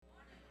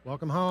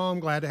Welcome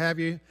home. Glad to have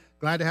you.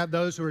 Glad to have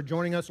those who are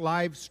joining us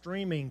live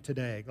streaming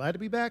today. Glad to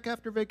be back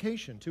after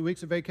vacation. 2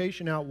 weeks of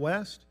vacation out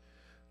west.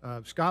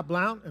 Scott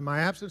Blount, in my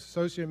absence,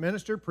 associate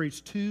minister,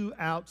 preached two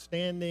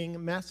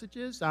outstanding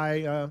messages.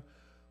 I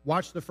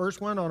watched the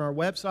first one on our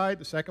website.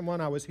 The second one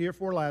I was here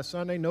for last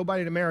Sunday.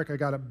 Nobody in America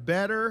got a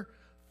better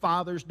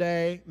Father's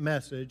Day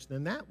message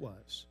than that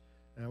was.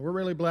 We're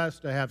really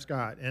blessed to have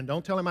Scott. And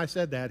don't tell him I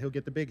said that. He'll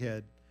get the big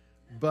head.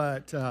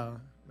 But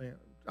man,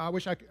 I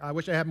wish I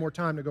had more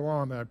time to go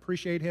on. But I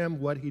appreciate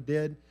him, what he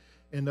did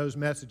in those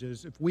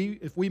messages. If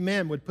we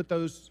men would put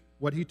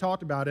what he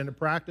talked about into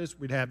practice,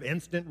 we'd have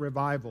instant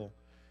revival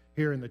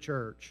here in the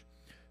church.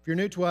 If you're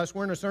new to us,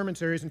 we're in a sermon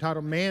series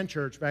entitled Man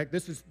Church. In fact,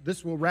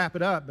 this will wrap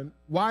it up. But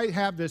why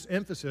have this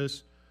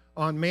emphasis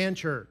on Man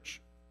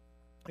Church?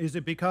 Is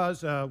it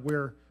because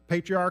we're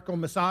patriarchal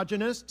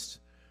misogynists?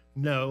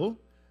 No.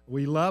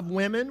 We love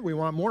women. We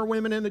want more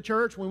women in the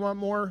church. We want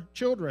more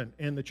children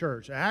in the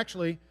church.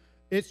 Actually,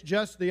 it's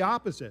just the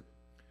opposite.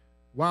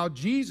 While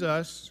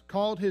Jesus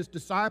called his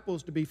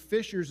disciples to be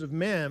fishers of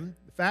men,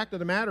 the fact of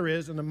the matter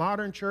is, in the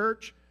modern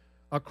church,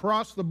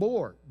 across the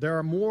board, there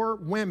are more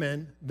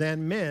women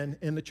than men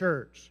in the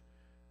church.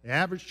 The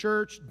average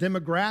church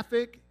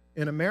demographic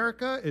in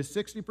America is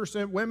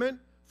 60% women,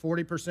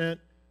 40%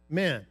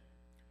 men.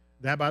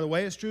 That, by the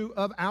way, is true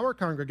of our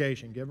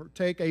congregation. Give or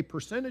take a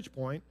percentage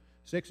point,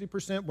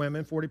 60%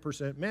 women,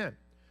 40% men.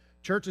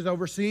 Churches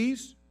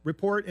overseas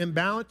report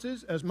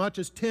imbalances as much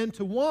as 10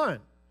 to 1.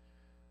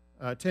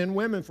 10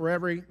 women for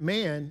every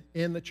man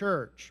in the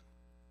church.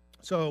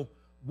 So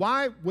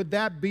why would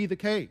that be the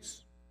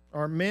case?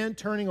 Are men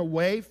turning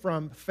away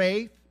from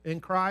faith in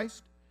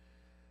Christ?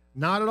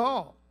 Not at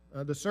all.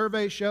 The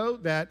surveys show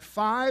that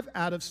 5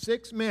 out of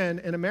 6 men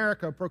in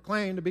America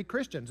proclaim to be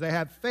Christians. They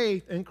have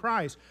faith in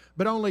Christ.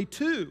 But only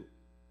 2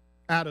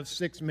 out of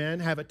 6 men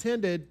have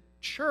attended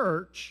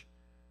church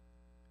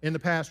in the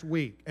past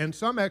week. And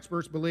some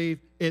experts believe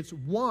it's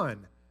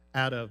 1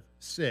 out of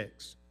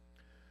 6.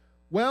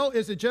 Well,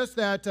 is it just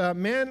that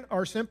men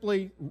are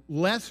simply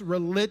less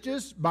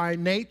religious by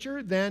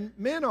nature than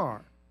men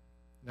are?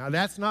 Now,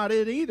 that's not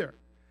it either.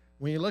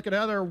 When you look at the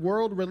other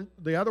world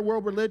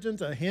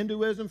religions,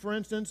 Hinduism, for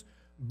instance,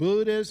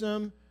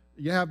 Buddhism,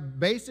 you have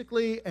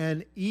basically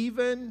an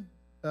even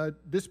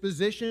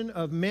disposition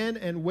of men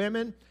and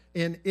women.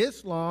 In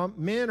Islam,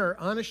 men are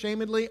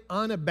unashamedly,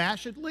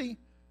 unabashedly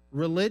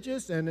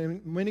religious, and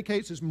in many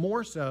cases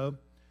more so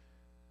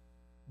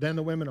than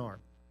the women are.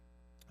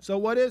 So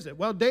what is it?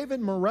 Well, David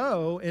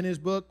Moreau, in his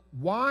book,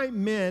 Why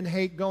Men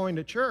Hate Going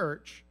to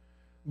Church,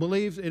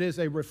 believes it is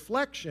a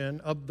reflection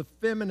of the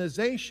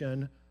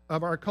feminization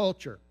of our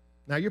culture.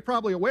 Now, you're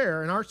probably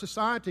aware, in our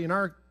society, in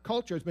our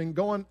culture, has been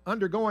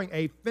undergoing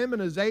a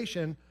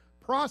feminization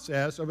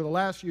process over the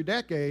last few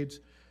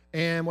decades,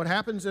 and what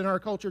happens in our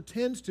culture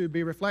tends to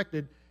be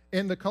reflected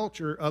in the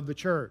culture of the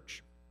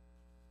church.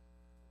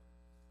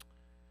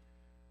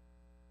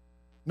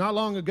 Not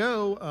long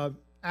ago,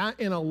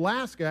 in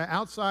Alaska,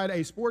 outside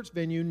a sports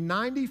venue,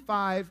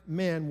 95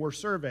 men were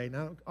surveyed.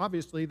 Now,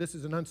 obviously, this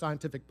is an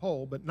unscientific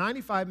poll, but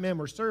 95 men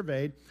were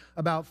surveyed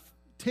about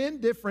 10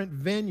 different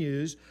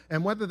venues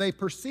and whether they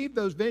perceived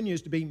those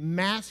venues to be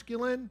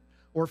masculine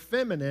or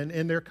feminine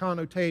in their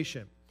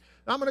connotation.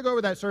 Now, I'm going to go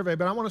over that survey,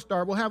 but I want to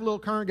start. We'll have a little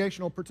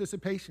congregational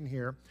participation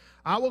here.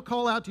 I will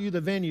call out to you the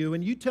venue,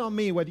 and you tell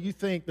me whether you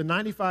think the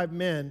 95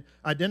 men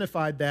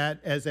identified that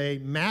as a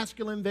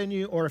masculine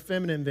venue or a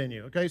feminine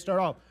venue. Okay, start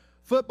off.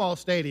 Football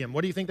stadium.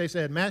 What do you think they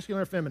said,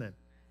 masculine or feminine?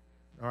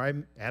 All right,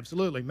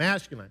 absolutely,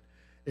 masculine.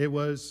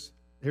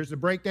 Here's the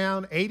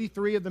breakdown.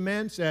 83 of the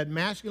men said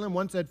masculine,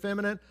 1 said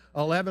feminine,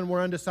 11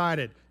 were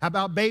undecided. How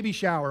about baby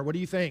shower? What do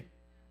you think?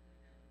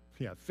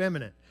 Yeah,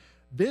 feminine.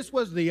 This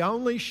was the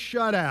only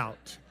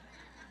shutout.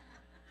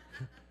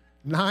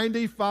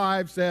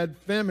 95 said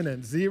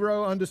feminine,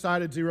 0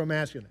 undecided, 0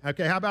 masculine.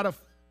 Okay, how about a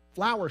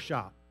flower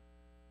shop?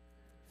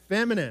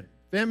 Feminine.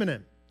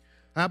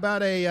 How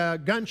about a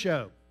gun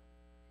show?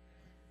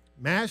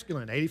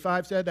 Masculine.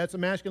 85 said that's a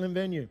masculine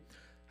venue.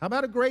 How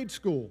about a grade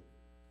school?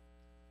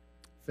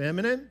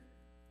 Feminine.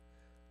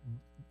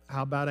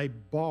 How about a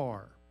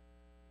bar?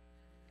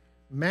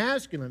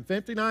 Masculine.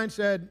 59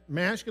 said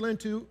masculine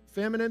to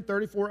feminine,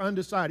 34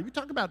 undecided. You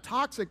talk about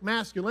toxic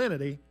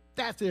masculinity,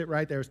 that's it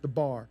right there. It's the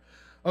bar.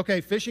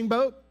 Okay, fishing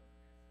boat?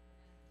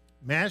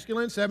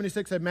 Masculine.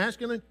 76 said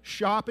masculine.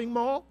 Shopping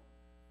mall?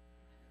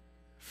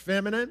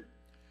 Feminine.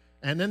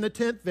 And then the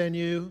 10th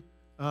venue,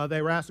 they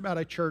were asked about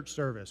a church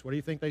service. What do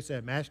you think they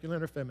said,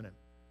 masculine or feminine?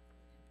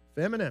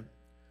 Feminine.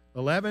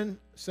 11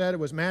 said it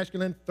was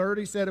masculine.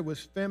 30 said it was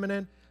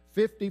feminine.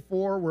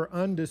 54 were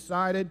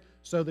undecided.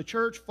 So the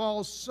church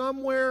falls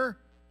somewhere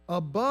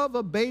above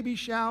a baby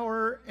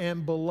shower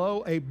and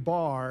below a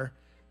bar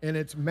in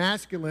its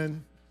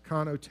masculine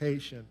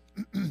connotation.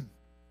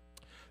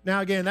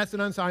 Now, again, that's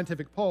an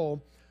unscientific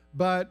poll,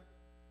 but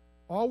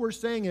all we're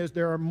saying is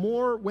there are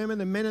more women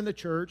than men in the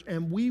church,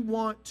 and we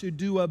want to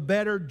do a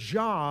better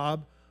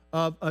job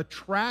of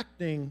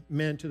attracting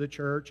men to the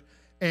church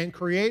and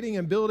creating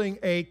and building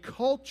a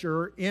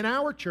culture in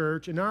our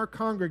church, in our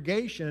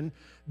congregation,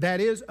 that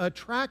is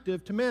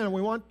attractive to men. And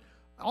we want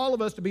all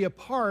of us to be a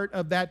part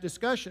of that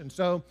discussion.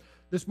 So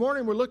this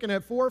morning we're looking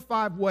at 4 or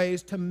 5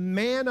 ways to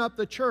man up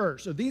the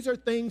church. So these are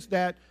things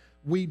that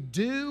we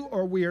do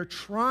or we are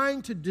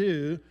trying to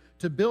do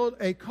to build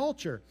a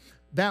culture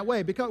that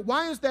way. Because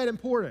why is that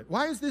important?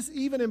 Why is this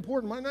even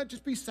important? Why not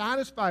just be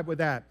satisfied with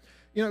that?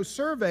 You know,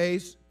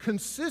 surveys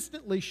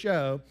consistently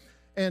show,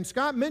 and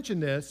Scott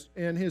mentioned this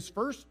in his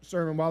first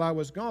sermon while I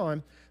was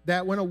gone,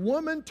 that when a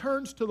woman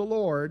turns to the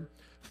Lord,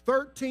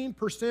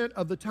 13%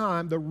 of the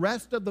time, the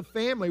rest of the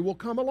family will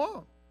come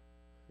along.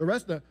 The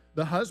rest of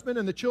the husband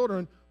and the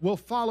children will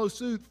follow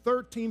suit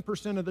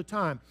 13% of the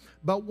time.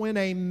 But when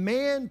a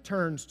man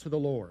turns to the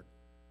Lord,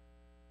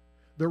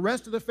 the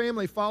rest of the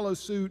family follows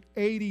suit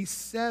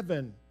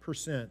 87%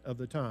 of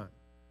the time.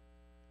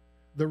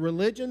 The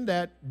religion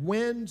that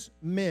wins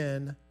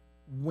men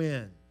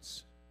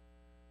wins.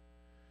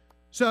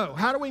 So,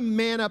 how do we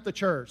man up the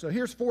church? So,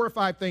 here's 4 or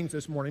 5 things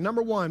this morning.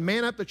 Number 1,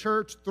 man up the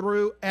church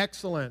through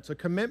excellence, a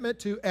commitment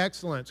to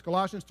excellence.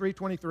 Colossians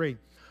 3:23.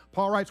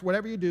 Paul writes,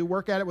 whatever you do,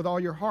 work at it with all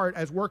your heart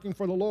as working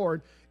for the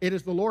Lord. It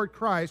is the Lord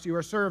Christ you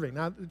are serving.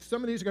 Now,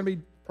 some of these are going to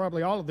be,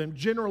 probably all of them,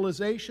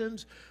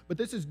 generalizations, but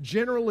this is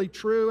generally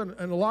true, and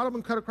a lot of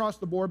them cut across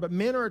the board, but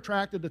men are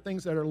attracted to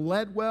things that are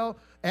led well,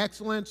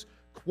 excellence,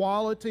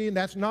 quality, and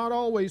that's not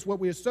always what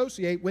we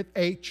associate with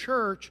a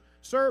church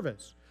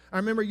service. I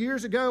remember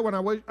years ago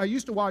when I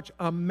used to watch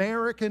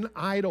American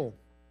Idol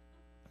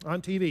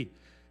on TV.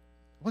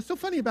 What's so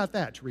funny about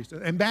that, Teresa?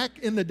 And back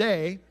in the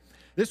day,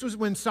 this was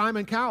when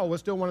Simon Cowell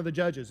was still one of the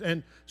judges.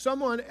 And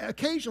someone,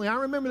 occasionally, I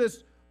remember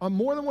this on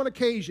more than one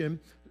occasion,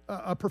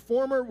 a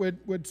performer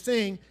would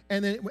sing,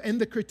 and then in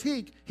the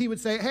critique, he would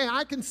say, hey,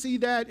 I can see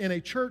that in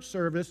a church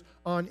service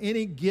on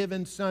any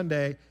given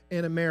Sunday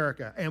in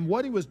America. And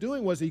what he was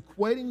doing was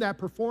equating that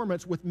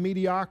performance with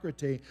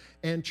mediocrity,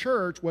 and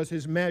church was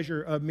his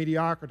measure of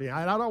mediocrity.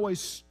 That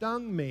always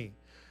stung me,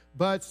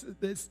 but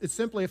it's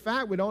simply a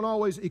fact. We don't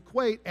always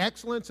equate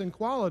excellence and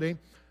quality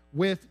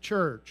with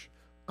church.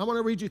 I want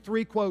to read you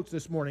 3 quotes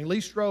this morning. Lee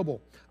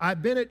Strobel.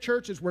 I've been at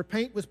churches where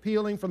paint was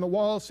peeling from the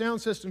walls,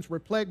 sound systems were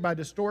plagued by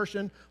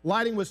distortion,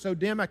 lighting was so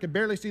dim I could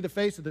barely see the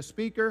face of the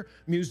speaker,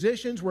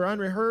 musicians were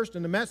unrehearsed,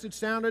 and the message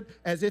sounded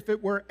as if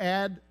it were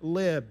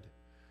ad-libbed.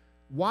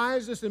 Why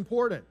is this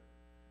important?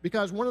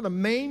 Because one of the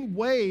main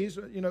ways,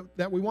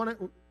 that we want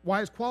to,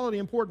 why is quality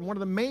important? One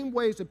of the main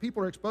ways that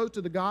people are exposed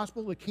to the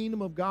gospel, the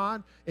kingdom of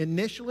God,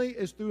 initially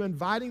is through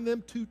inviting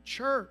them to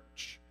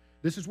church.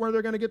 This is where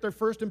they're going to get their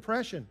first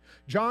impression.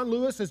 John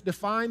Lewis has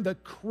defined the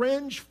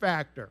cringe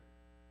factor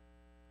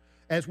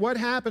as what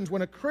happens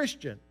when a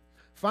Christian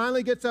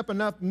finally gets up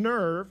enough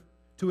nerve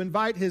to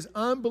invite his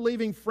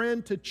unbelieving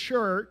friend to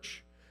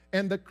church,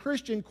 and the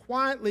Christian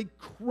quietly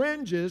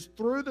cringes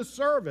through the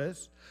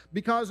service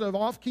because of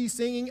off-key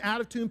singing,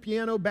 out-of-tune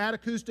piano, bad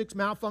acoustics,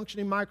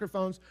 malfunctioning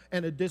microphones,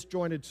 and a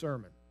disjointed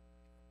sermon.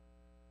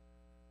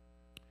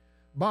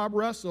 Bob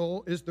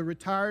Russell is the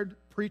retired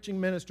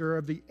preaching minister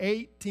of the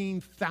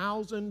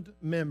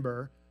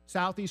 18,000-member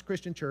Southeast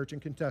Christian Church in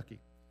Kentucky.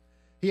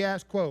 He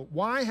asked, quote,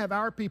 why have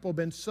our people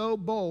been so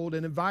bold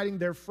in inviting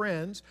their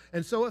friends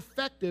and so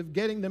effective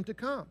getting them to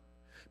come?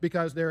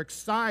 Because they're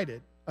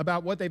excited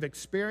about what they've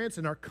experienced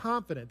and are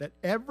confident that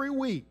every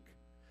week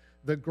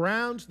the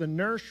grounds, the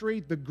nursery,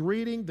 the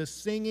greeting, the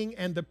singing,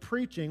 and the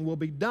preaching will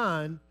be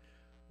done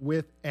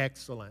with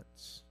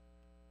excellence.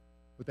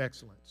 With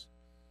excellence.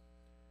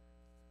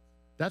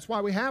 That's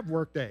why we have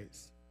work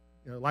days,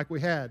 like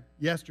we had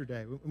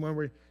yesterday, when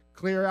we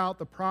clear out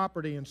the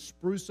property and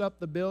spruce up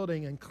the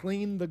building and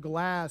clean the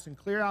glass and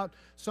clear out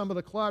some of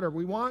the clutter.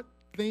 We want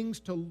things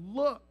to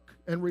look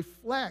and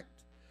reflect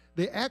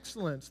the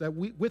excellence that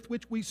with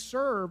which we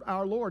serve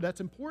our Lord.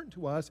 That's important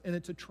to us, and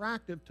it's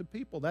attractive to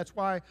people. That's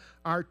why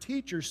our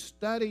teachers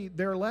study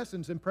their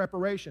lessons in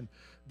preparation.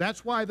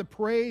 That's why the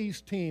praise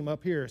team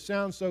up here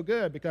sounds so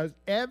good, because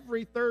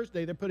every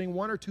Thursday they're putting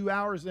 1 or 2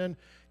 hours in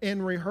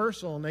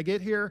rehearsal, and they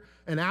get here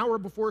an hour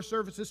before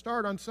services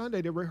start on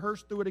Sunday to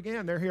rehearse through it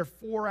again. They're here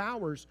 4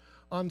 hours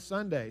on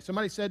Sunday.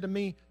 Somebody said to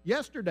me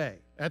yesterday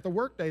at the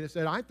workday, they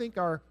said, I think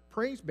our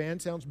praise band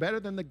sounds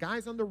better than the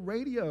guys on the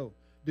radio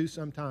do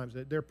sometimes.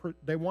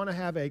 They want to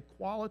have a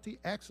quality,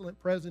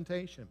 excellent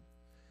presentation.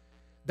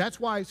 That's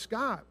why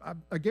Scott,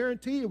 I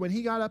guarantee you, when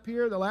he got up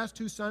here the last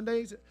 2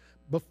 Sundays,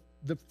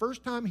 the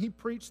first time he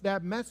preached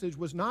that message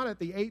was not at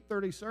the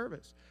 8:30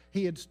 service.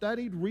 He had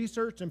studied,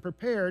 researched, and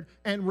prepared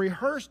and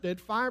rehearsed it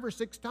 5 or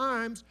 6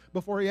 times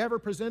before he ever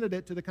presented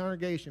it to the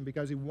congregation,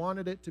 because he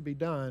wanted it to be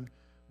done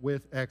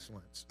with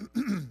excellence.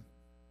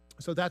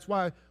 So that's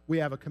why we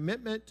have a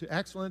commitment to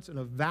excellence and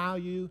a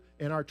value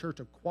in our church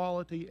of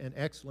quality and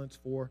excellence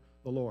for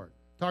the Lord.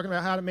 Talking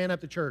about how to man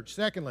up the church.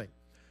 Secondly,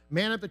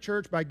 man up the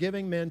church by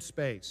giving men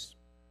space.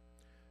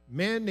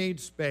 Men need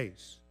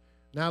space.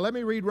 Now let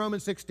me read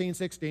Romans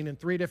 16:16 in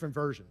 3 different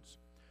versions.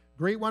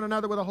 Greet one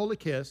another with a holy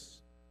kiss.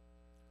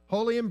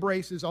 Holy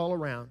embraces all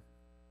around.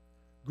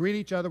 Greet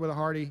each other with a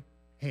hearty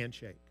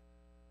handshake.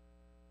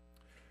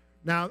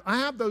 Now, I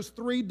have those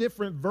three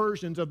different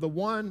versions of the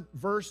one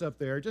verse up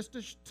there just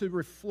to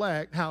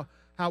reflect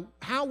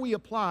how we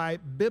apply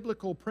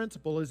biblical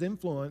principle is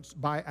influenced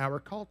by our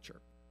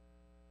culture.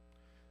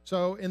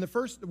 So in the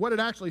first, what it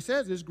actually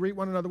says is greet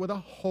one another with a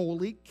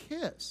holy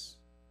kiss.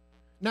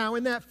 Now,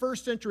 in that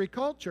first century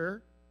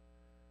culture,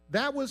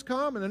 that was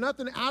common and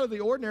nothing out of the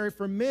ordinary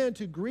for men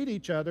to greet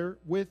each other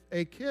with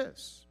a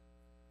kiss.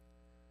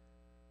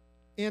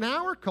 In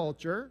our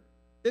culture,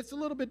 it's a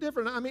little bit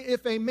different. I mean,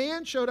 if a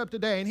man showed up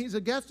today and he's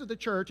a guest of the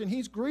church and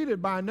he's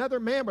greeted by another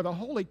man with a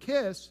holy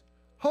kiss,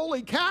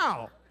 holy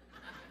cow.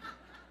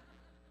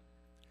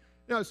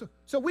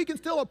 So we can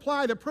still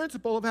apply the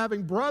principle of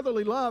having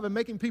brotherly love and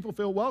making people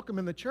feel welcome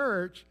in the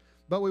church,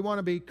 but we want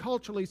to be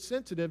culturally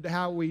sensitive to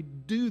how we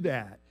do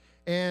that.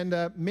 And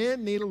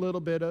men need a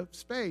little bit of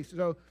space.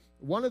 So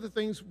one of the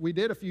things we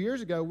did a few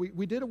years ago,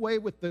 we did away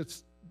with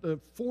the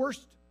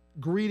forced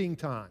greeting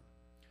time.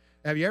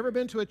 Have you ever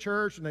been to a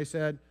church and they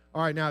said,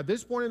 all right, now at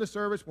this point in the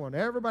service, we want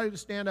everybody to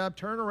stand up,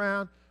 turn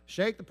around,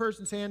 shake the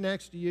person's hand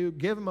next to you,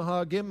 give them a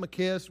hug, give them a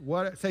kiss,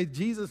 say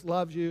Jesus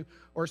loves you,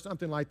 or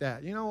something like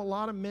that. You know, a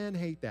lot of men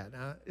hate that.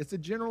 Now, it's a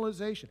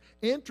generalization.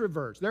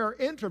 Introverts, there are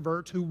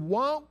introverts who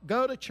won't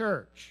go to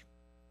church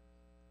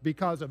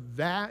because of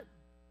that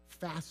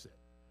facet.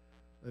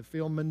 They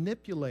feel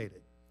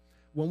manipulated.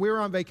 When we were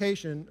on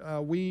vacation,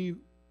 we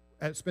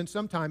spent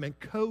some time in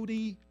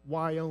Cody,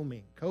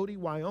 Wyoming. Cody,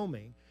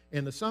 Wyoming,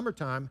 in the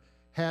summertime,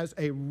 has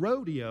a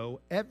rodeo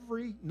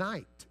every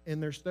night in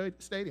their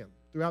stadium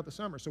throughout the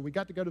summer. So we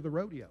got to go to the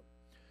rodeo.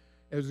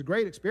 It was a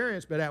great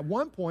experience, but at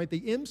one point,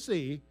 the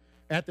MC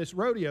at this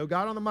rodeo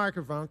got on the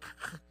microphone.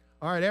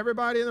 All right,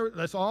 everybody,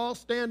 let's all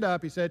stand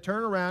up. He said,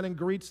 turn around and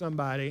greet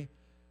somebody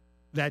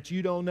that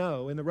you don't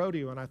know in the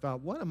rodeo. And I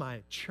thought, what am I,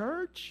 at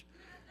church?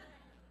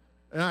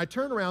 And I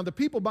turned around. The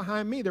people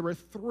behind me, there were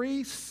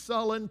 3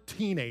 sullen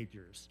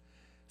teenagers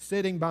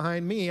sitting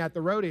behind me at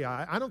the rodeo.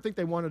 I don't think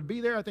they wanted to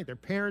be there. I think their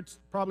parents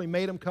probably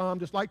made them come,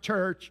 just like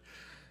church.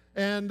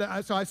 And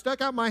so I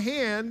stuck out my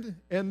hand,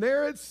 and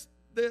there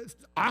it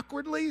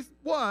awkwardly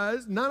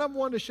was. None of them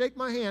wanted to shake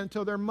my hand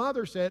until their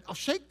mother said, I'll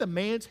shake the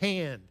man's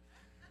hand.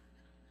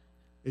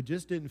 It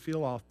just didn't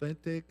feel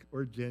authentic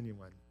or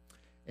genuine.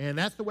 And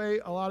that's the way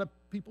a lot of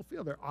people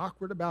feel. They're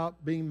awkward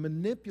about being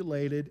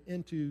manipulated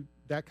into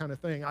that kind of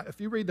thing.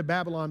 If you read the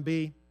Babylon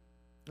Bee,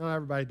 not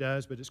everybody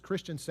does, but it's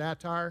Christian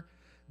satire.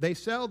 They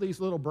sell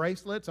these little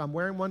bracelets. I'm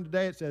wearing one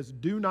today. It says,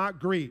 do not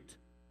greet.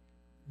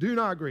 Do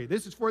not greet.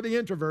 This is for the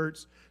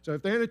introverts. So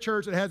if they're in a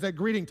church that has that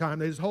greeting time,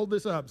 they just hold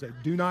this up and say,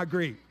 do not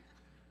greet.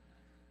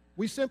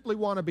 We simply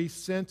want to be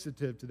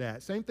sensitive to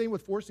that. Same thing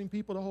with forcing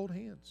people to hold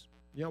hands.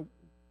 You know,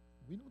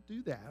 we don't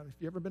do that. If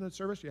you've ever been in a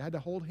service, you had to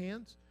hold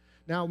hands.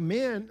 Now, a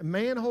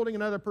man holding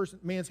another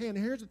man's hand,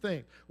 here's the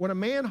thing. When a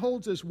man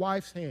holds his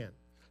wife's hand,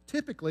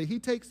 typically he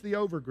takes the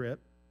overgrip,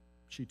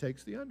 she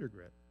takes the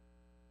undergrip.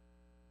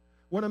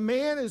 When a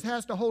man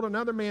has to hold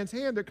another man's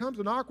hand, there comes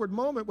an awkward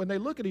moment when they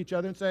look at each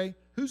other and say,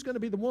 who's going to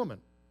be the woman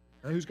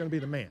and who's going to be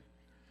the man?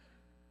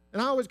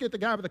 And I always get the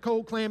guy with the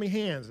cold, clammy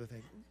hands. I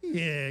think,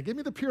 yeah, give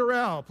me the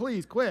Purell,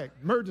 please, quick,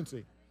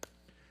 emergency.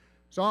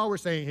 So all we're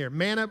saying here,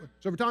 man up.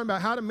 So we're talking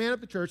about how to man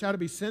up the church, how to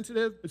be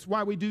sensitive. It's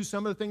why we do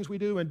some of the things we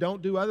do and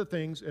don't do other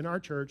things in our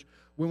church.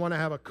 We want to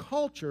have a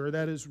culture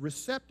that is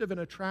receptive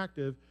and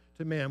attractive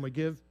to men. We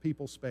give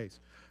people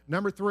space.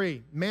 Number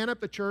 3, man up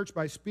the church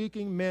by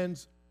speaking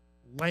men's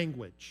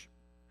language.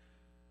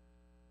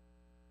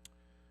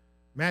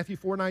 Matthew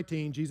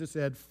 4:19, Jesus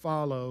said,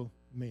 follow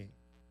me.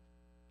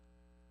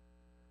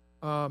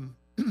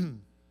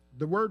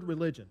 The word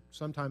religion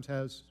sometimes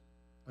has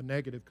a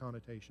negative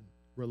connotation,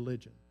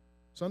 religion.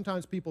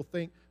 Sometimes people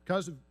think,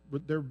 because of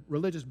their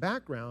religious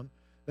background,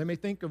 they may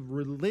think of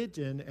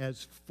religion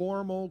as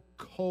formal,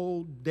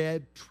 cold,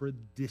 dead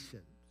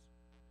traditions.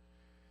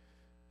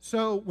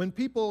 So when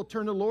people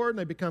turn to the Lord and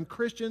they become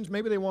Christians,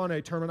 maybe they want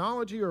a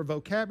terminology or a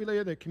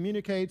vocabulary that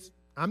communicates,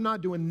 I'm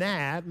not doing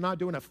that. I'm not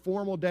doing a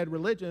formal, dead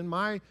religion.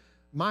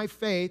 My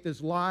faith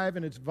is live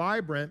and it's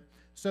vibrant.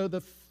 So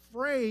the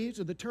phrase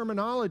or the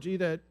terminology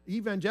that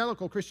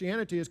evangelical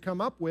Christianity has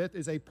come up with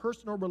is a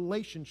personal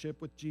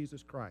relationship with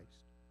Jesus Christ.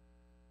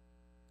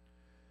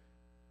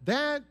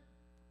 That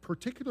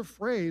particular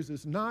phrase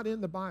is not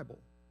in the Bible.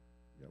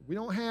 You know, we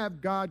don't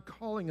have God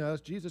calling us,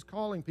 Jesus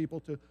calling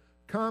people to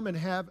come and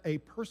have a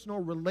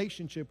personal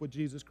relationship with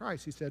Jesus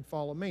Christ. He said,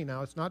 follow me.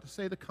 Now, it's not to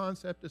say the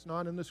concept is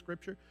not in the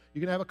Scripture. You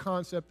can have a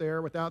concept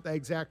there without the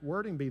exact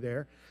wording be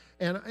there.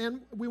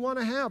 And we want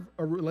to have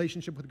a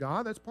relationship with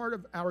God. That's part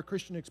of our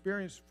Christian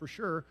experience for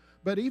sure.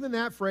 But even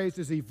that phrase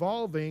is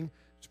evolving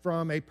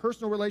from a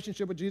personal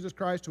relationship with Jesus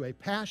Christ to a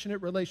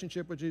passionate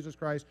relationship with Jesus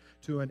Christ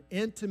to an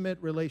intimate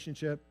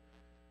relationship.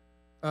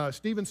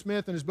 Stephen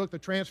Smith, in his book, The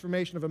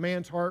Transformation of a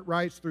Man's Heart,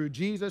 writes, through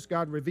Jesus,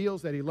 God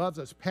reveals that he loves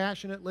us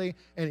passionately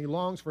and he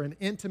longs for an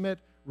intimate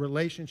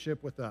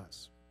relationship with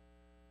us.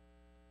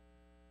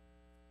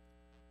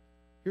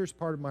 Here's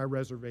part of my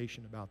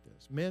reservation about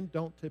this. Men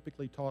don't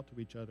typically talk to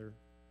each other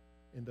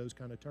in those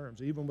kind of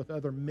terms, even with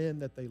other men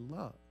that they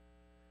love.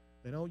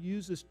 They don't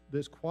use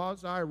this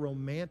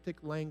quasi-romantic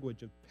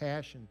language of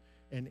passion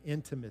and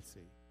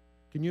intimacy.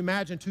 Can you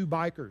imagine two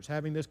bikers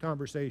having this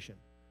conversation?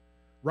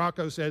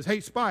 Rocco says,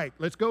 "Hey, Spike,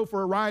 let's go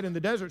for a ride in the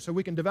desert so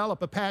we can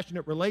develop a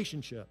passionate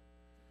relationship."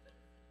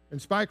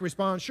 And Spike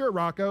responds, "Sure,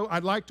 Rocco,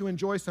 I'd like to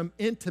enjoy some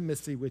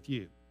intimacy with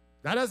you."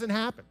 That doesn't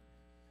happen.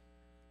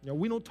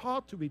 We don't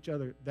talk to each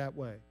other that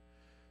way.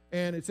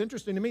 And it's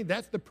interesting to me,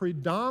 that's the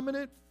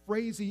predominant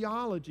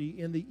phraseology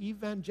in the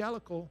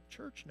evangelical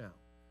church now.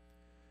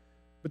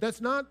 But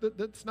that's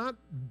not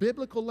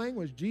biblical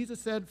language. Jesus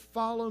said,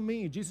 "Follow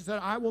me." Jesus said,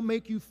 "I will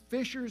make you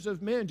fishers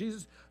of men."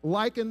 Jesus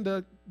likened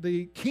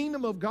the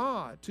kingdom of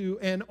God to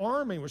an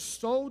army with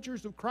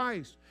soldiers of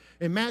Christ.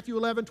 In Matthew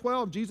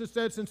 11:12, Jesus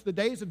said, "Since the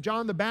days of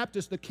John the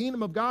Baptist, the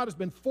kingdom of God has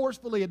been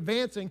forcefully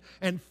advancing,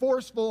 and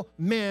forceful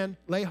men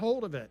lay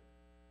hold of it."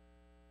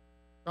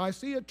 I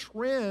see a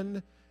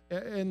trend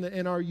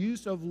in our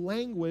use of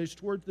language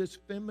towards this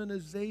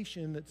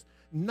feminization that's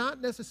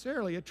not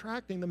necessarily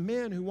attracting the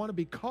men who want to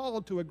be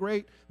called to a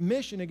great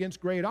mission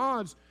against great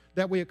odds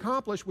that we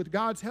accomplish with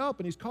God's help.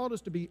 And He's called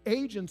us to be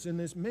agents in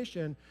this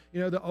mission.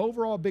 The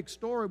overall big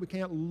story, we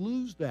can't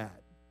lose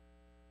that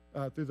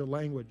through the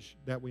language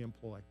that we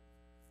employ.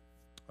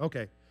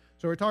 Okay,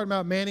 so we're talking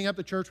about manning up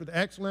the church with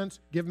excellence,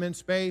 give men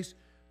space,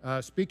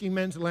 speaking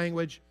men's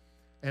language.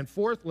 And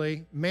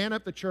fourthly, man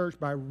up the church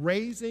by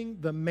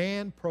raising the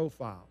man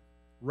profile.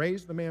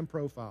 Raise the man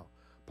profile.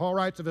 Paul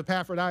writes of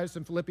Epaphroditus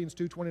in Philippians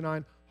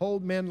 2:29,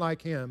 "Hold men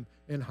like him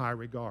in high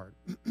regard."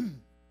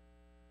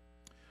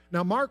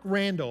 Now, Mark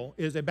Randall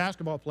is a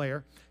basketball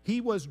player.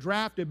 He was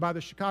drafted by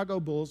the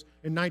Chicago Bulls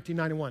in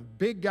 1991.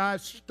 Big guy,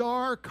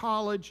 star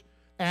college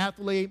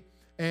athlete,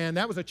 and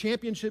that was a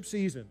championship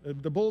season.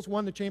 The Bulls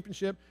won the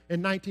championship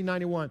in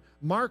 1991.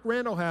 Mark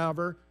Randall,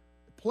 however,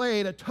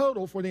 played a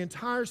total for the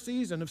entire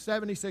season of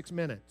 76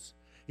 minutes.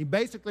 He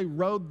basically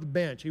rode the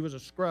bench. He was a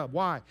scrub.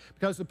 Why?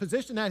 Because the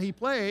position that he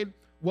played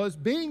was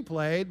being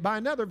played by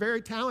another very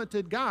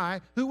talented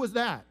guy. Who was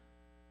that?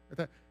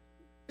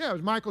 Yeah, it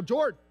was Michael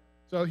Jordan.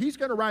 So he's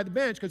going to ride the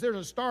bench because there's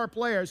a star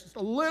player that's just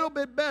a little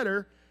bit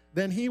better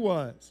than he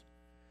was.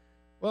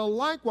 Well,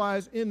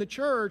 likewise, in the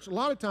church, a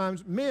lot of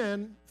times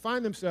men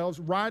find themselves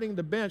riding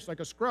the bench like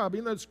a scrub.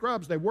 Even though the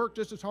scrubs, they work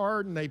just as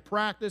hard and they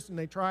practice and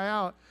they try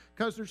out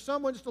because there's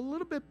someone just a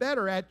little bit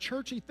better at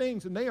churchy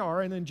things than they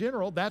are, and in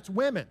general, that's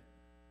women.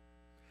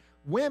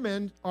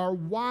 Women are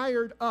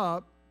wired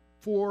up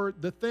for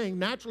the thing,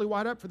 naturally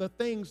wired up for the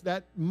things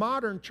that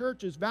modern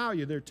churches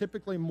value. They're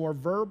typically more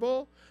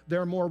verbal,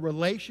 they're more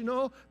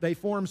relational, they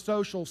form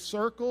social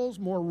circles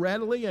more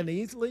readily and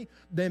easily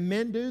than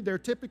men do. They're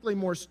typically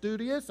more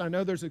studious. I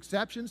know there's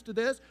exceptions to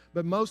this,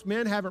 but most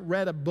men haven't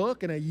read a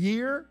book in a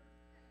year.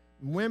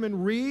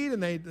 Women read,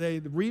 and they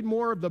read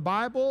more of the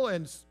Bible,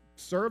 and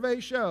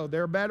surveys show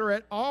they're better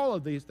at all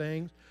of these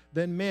things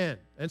than men.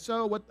 And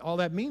so what all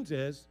that means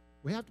is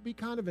we have to be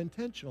kind of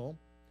intentional,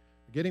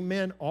 getting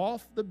men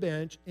off the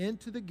bench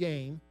into the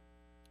game,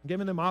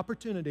 giving them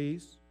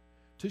opportunities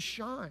to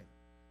shine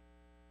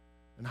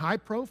and high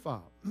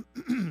profile.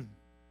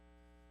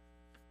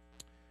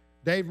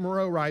 Dave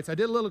Moreau writes, "I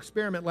did a little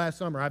experiment last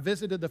summer. I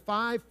visited the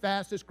 5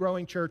 fastest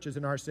growing churches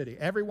in our city.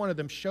 Every one of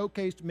them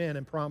showcased men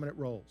in prominent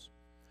roles.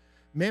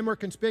 Men were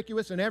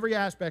conspicuous in every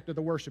aspect of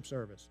the worship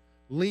service: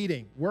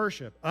 leading,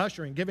 worship,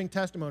 ushering, giving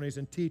testimonies,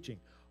 and teaching.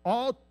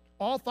 All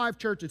 5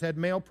 churches had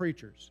male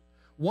preachers.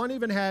 One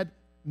even had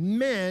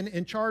men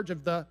in charge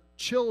of the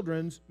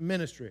children's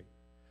ministry.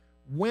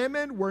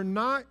 Women were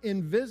not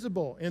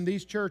invisible in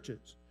these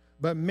churches,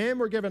 but men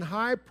were given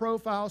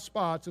high-profile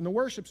spots in the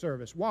worship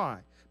service.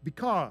 Why?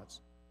 Because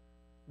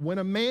when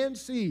a man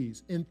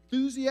sees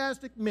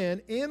enthusiastic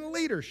men in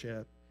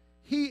leadership,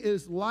 he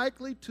is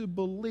likely to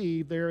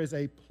believe there is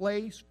a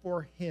place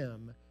for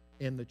him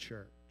in the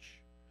church.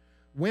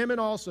 Women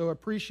also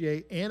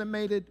appreciate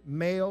animated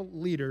male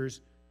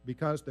leaders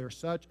because they're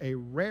such a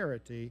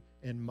rarity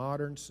in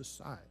modern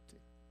society."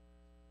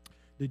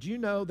 Did you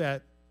know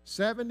that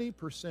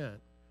 70%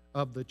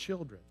 of the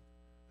children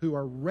who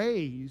are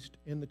raised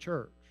in the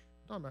church,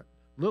 I'm talking about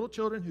little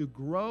children who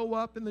grow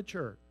up in the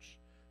church,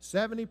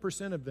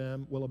 70% of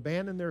them will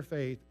abandon their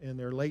faith in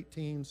their late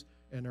teens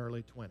and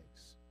early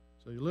 20s.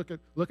 So you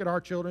look at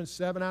our children,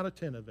 7 out of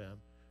 10 of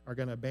them are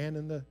going to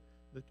abandon the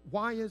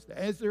why is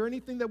that? Is there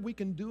anything that we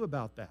can do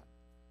about that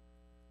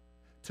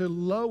to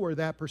lower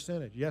that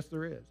percentage? Yes,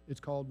 there is. It's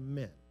called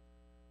men.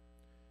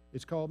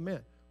 It's called men.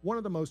 One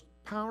of the most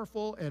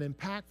powerful and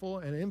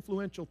impactful and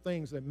influential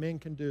things that men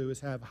can do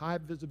is have high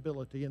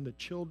visibility in the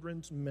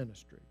children's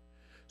ministry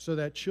so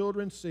that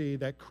children see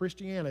that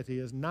Christianity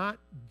is not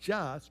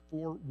just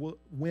for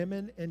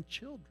women and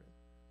children.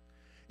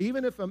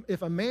 Even if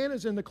a man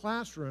is in the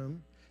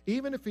classroom,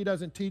 even if he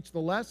doesn't teach the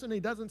lesson, he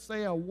doesn't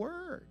say a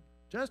word,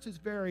 just his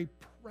very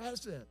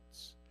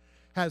presence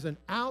has an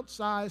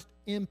outsized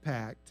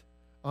impact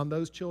on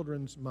those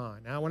children's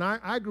mind. Now, when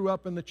I grew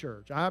up in the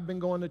church, I've been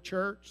going to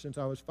church since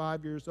I was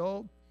 5 years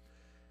old,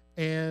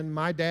 and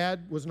my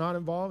dad was not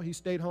involved. He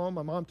stayed home.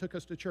 My mom took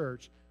us to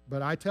church.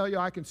 But I tell you,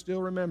 I can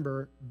still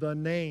remember the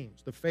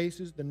names, the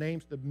faces, the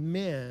names, the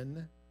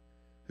men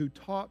who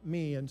taught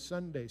me in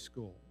Sunday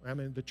school. I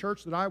mean, the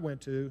church that I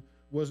went to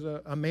was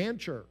a man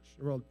church.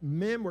 Well,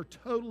 men were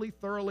totally,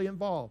 thoroughly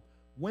involved.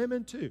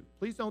 Women, too.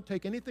 Please don't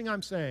take anything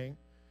I'm saying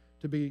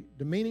to be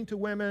demeaning to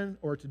women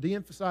or to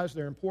de-emphasize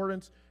their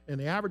importance. In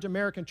the average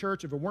American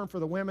church, if it weren't for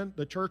the women,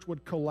 the church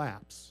would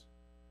collapse.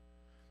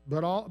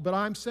 But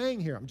I'm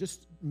saying here, I'm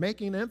just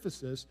making an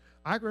emphasis.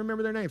 I can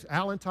remember their names.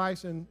 Alan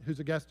Tyson, who's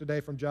a guest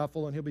today from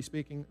Juffle, and he'll be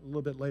speaking a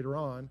little bit later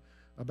on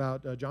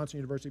about Johnson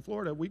University,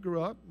 Florida. We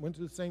grew up, went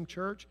to the same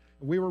church,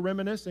 and we were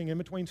reminiscing in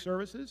between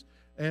services,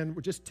 and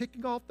we're just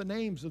ticking off the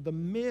names of the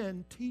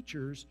men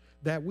teachers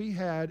that we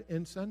had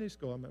in Sunday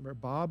school. I remember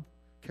Bob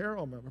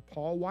Carroll, I remember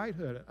Paul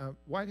Whitehead, I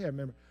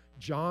remember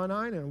John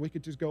Einen, and we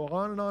could just go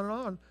on and on and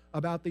on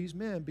about these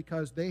men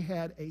because they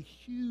had a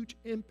huge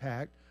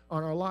impact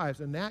on our lives.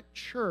 And that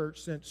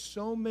church sent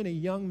so many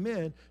young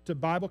men to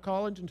Bible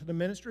college and to the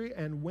ministry,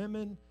 and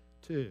women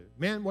too.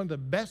 Men, one of the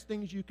best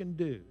things you can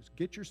do is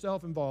get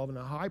yourself involved in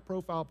a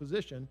high-profile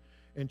position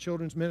in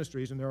children's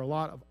ministries, and there are a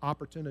lot of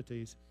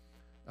opportunities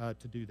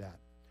to do that.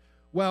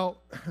 Well,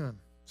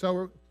 so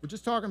we're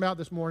just talking about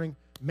this morning,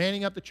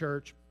 manning up the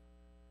church.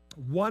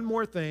 One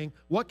more thing,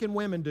 what can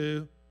women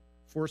do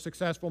for a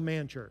successful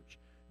man church?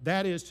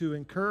 That is to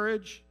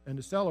encourage and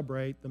to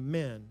celebrate the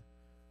men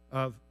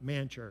of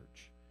man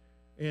church.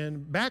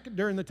 And back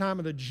during the time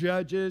of the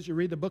Judges, you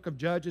read the book of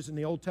Judges in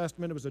the Old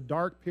Testament, it was a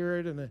dark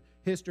period in the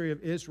history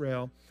of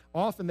Israel.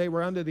 Often they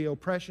were under the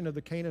oppression of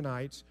the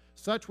Canaanites.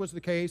 Such was the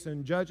case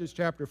in Judges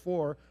chapter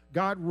 4.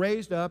 God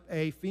raised up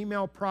a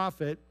female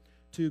prophet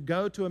to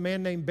go to a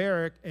man named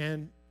Barak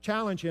and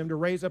challenge him to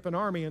raise up an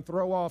army and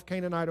throw off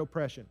Canaanite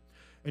oppression.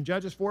 In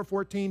Judges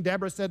 4:14,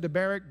 Deborah said to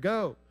Barak,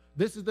 "Go,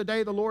 this is the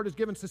day the Lord has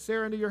given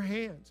Sisera into your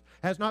hands.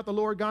 Has not the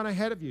Lord gone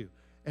ahead of you?"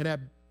 And at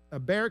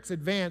Barak's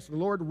advance, the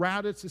Lord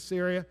routed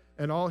Sisera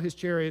and all his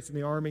chariots and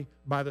the army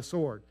by the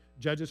sword.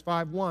 Judges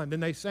 5:1. Then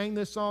they sang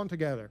this song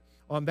together.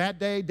 On that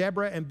day,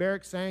 Deborah and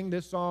Barak sang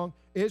this song.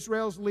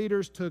 Israel's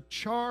leaders took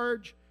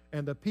charge,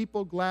 and the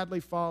people gladly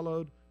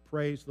followed.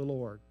 Praise the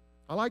Lord.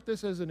 I like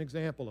this as an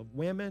example of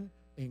women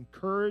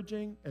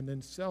encouraging and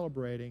then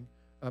celebrating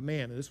a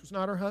man. And this was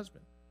not her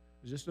husband.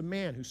 It was just a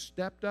man who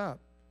stepped up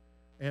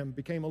and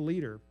became a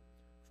leader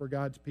for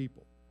God's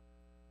people.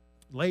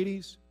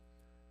 Ladies,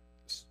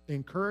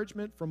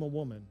 encouragement from a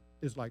woman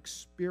is like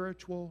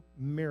spiritual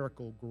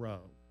miracle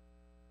grow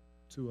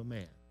to a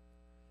man.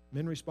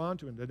 Men respond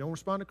to him. They don't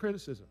respond to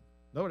criticism.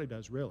 Nobody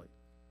does, really.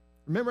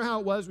 Remember how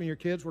it was when your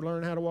kids were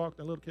learning how to walk,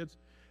 the little kids?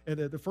 And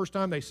the first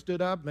time they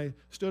stood up, and they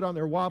stood on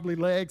their wobbly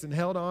legs and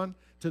held on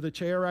to the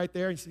chair right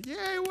there, and you said,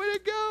 "Yay, way to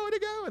go, way to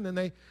go." And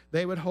then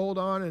they would hold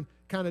on and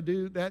kind of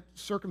do that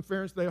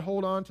circumference. They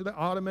hold on to the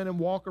ottoman and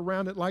walk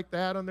around it like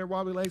that on their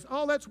wobbly legs.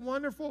 Oh, that's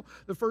wonderful.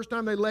 The first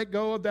time they let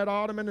go of that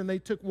ottoman and they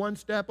took one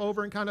step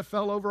over and kind of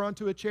fell over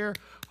onto a chair.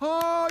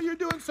 "Oh, you're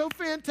doing so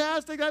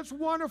fantastic. That's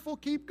wonderful.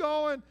 Keep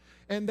going."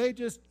 And they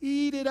just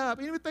eat it up.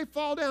 Even if they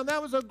fall down,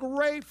 "That was a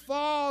great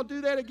fall.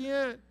 Do that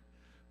again."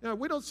 Now,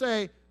 we don't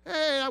say,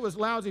 "Hey, that was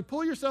lousy.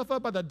 Pull yourself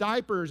up by the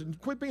diapers and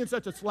quit being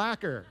such a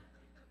slacker."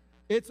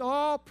 It's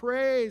all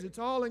praise. It's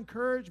all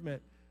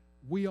encouragement.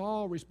 We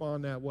all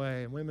respond that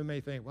way. And women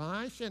may think, "Well,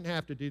 I shouldn't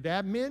have to do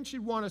that. Men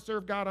should want to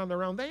serve God on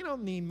their own. They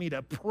don't need me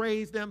to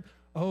praise them."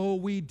 Oh,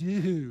 we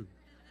do.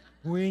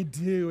 We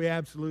do. We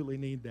absolutely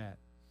need that.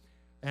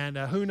 And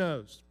who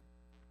knows?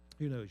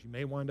 Who knows? You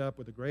may wind up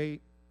with a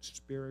great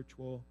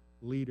spiritual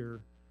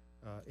leader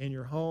in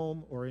your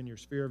home or in your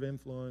sphere of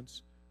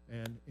influence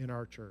and in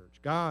our church.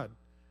 God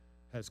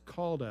has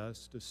called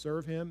us to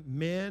serve him,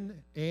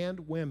 men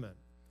and women.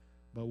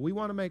 But we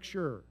want to make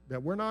sure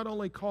that we're not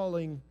only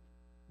calling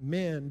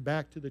men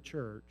back to the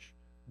church,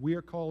 we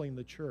are calling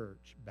the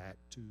church back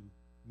to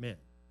men.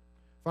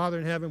 Father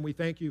in heaven, we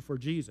thank you for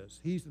Jesus.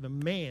 He's the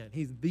man.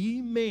 He's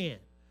the man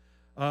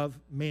of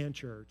Man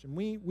Church. And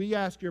we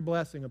ask your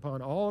blessing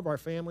upon all of our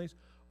families,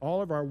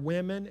 all of our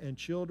women and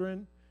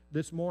children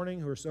this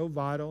morning who are so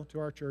vital to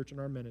our church and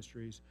our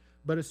ministries,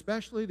 but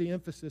especially the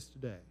emphasis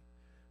today,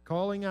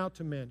 calling out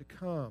to men to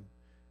come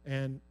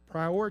and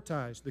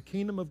prioritize the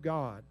kingdom of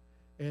God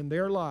in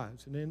their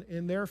lives and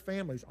in their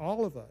families,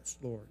 all of us,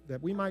 Lord,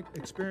 that we might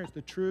experience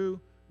the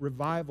true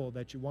revival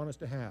that you want us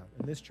to have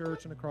in this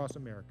church and across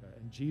America.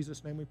 In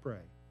Jesus' name we pray.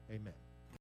 Amen.